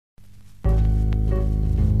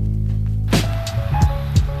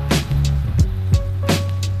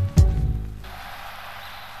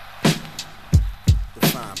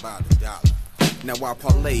I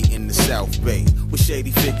parlay in the South Bay, where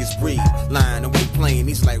shady figures breed, lying away playing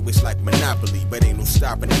these lightweights like Monopoly. But ain't no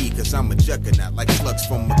stopping me, cause I'm a juggernaut, like slugs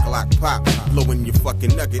from a Glock pop, blowing your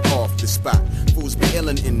fucking nugget off the spot. Fools be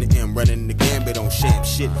illin' in the M, running the gambit on sham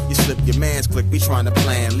shit. You slip your man's click, be trying to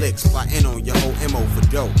plan licks, plotting on your whole MO for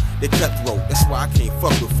dough. They cutthroat, that's why I can't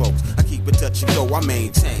fuck with folks. I keep it touch and go, I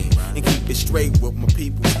maintain, and keep it straight with my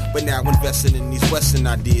people. But now investing in these Western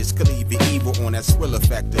ideas could leave it evil on that Thriller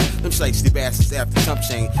factor. Them shiesty bastards after Trump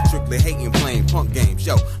chain, strictly hating playing punk games.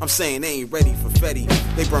 Yo, I'm saying they ain't ready for Fetty.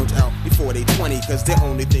 They burnt out before they 20, cause they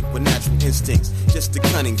only think with natural instincts. Just the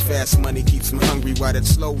cunning, fast money keeps them hungry, while that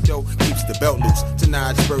slow dough keeps the belt loose.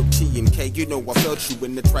 Tonight, Bird, T, and K, you know I felt you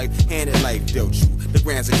in the tripe, handed life dealt you. The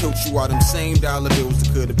grands that killed you are them same dollar bills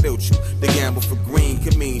that could've built you. The gamble for green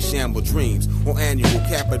could mean shamble dreams, or annual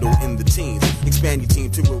capital in the teens. Expand your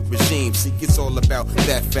team to a regime. See, it's all about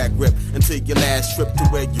that fat grip until your last trip to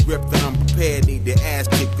where you rip the unprepared. Need their ass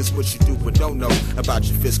kicked, cause what you do but don't know about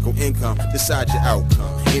your fiscal income decide your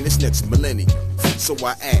outcome in this next millennium. So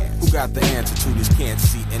I ask, who got the answer to this? Can't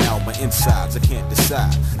see and out my insides, I can't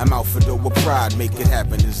decide. I'm out for the with pride, make it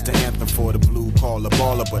happen is the anthem for the blue collar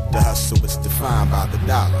baller, but the hustle is defined by the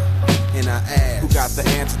dollar. And I ask, who got the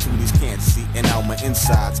answer to these? Can't see and out my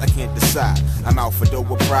insides, I can't decide. I'm out for the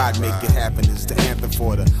with pride, make it happen is the anthem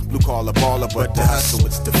for the blue collar baller, but the hustle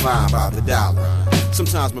is defined by the dollar.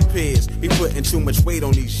 Sometimes my peers be putting too much weight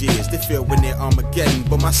on these years. They feel when they're Armageddon,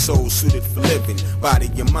 but my soul's suited for living. Body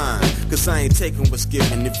and mind, cause I ain't taking what's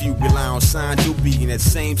given. If you rely on signs, you'll be in that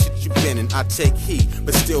same shit you've been in. I take heed,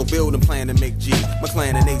 but still build and plan to make G. My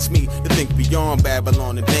clan enates me to think beyond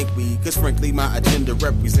Babylon and dank weed, cause frankly my agenda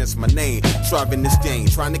represents my name. Striving this game,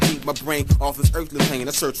 trying to keep my brain off this earthly plane.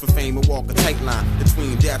 I search for fame and walk a tight line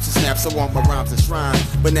between daps and snaps. I want my rhymes and shrine,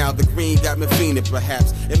 but now the green got me fiending.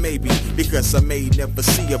 Perhaps it may be because I may never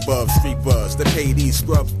see above street buzz. They pay these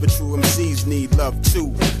scrubs, but true MCs need love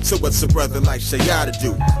too. So what's a brother like Shayada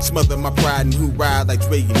do? Smother my pride and who ride like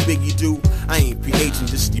Dre and Biggie do? I ain't PHing,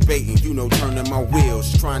 just debating, you know, turning my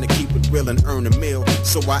wheels, trying to keep it real and earn a meal.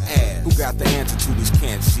 So I ask, who got the answer to these?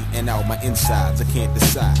 Can't see and out my insides, I can't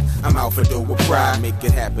decide. I'm out for dough with pride, make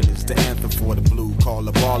it happen is the anthem for the blue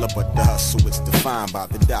collar baller, but the hustle is defined by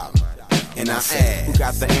the dollar. And I ask, who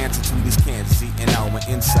got the answer to this? Can't see and out my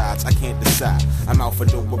insides, I can't decide. I'm out for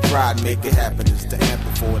dough with pride, make it happen is the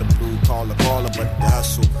anthem for the blue collar baller, but the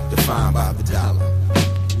hustle defined by the dollar.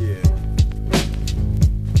 Yeah.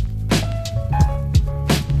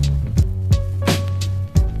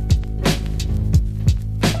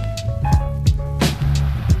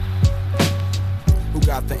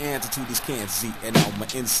 Got the answer to this? Can't see and out my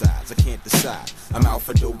insides, I can't decide. I'm out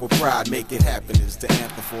for dough with pride, make it happen is the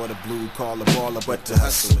anthem for the blue collar baller, but the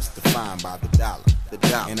hustle is defined by the dollar. The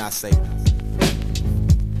dollar. And I say,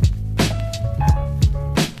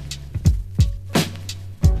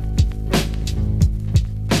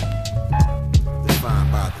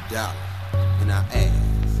 defined by the dollar. And I ask,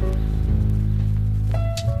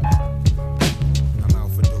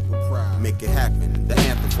 make it happen, the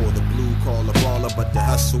anthem for the blue collar baller, but the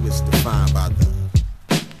hustle is defined by the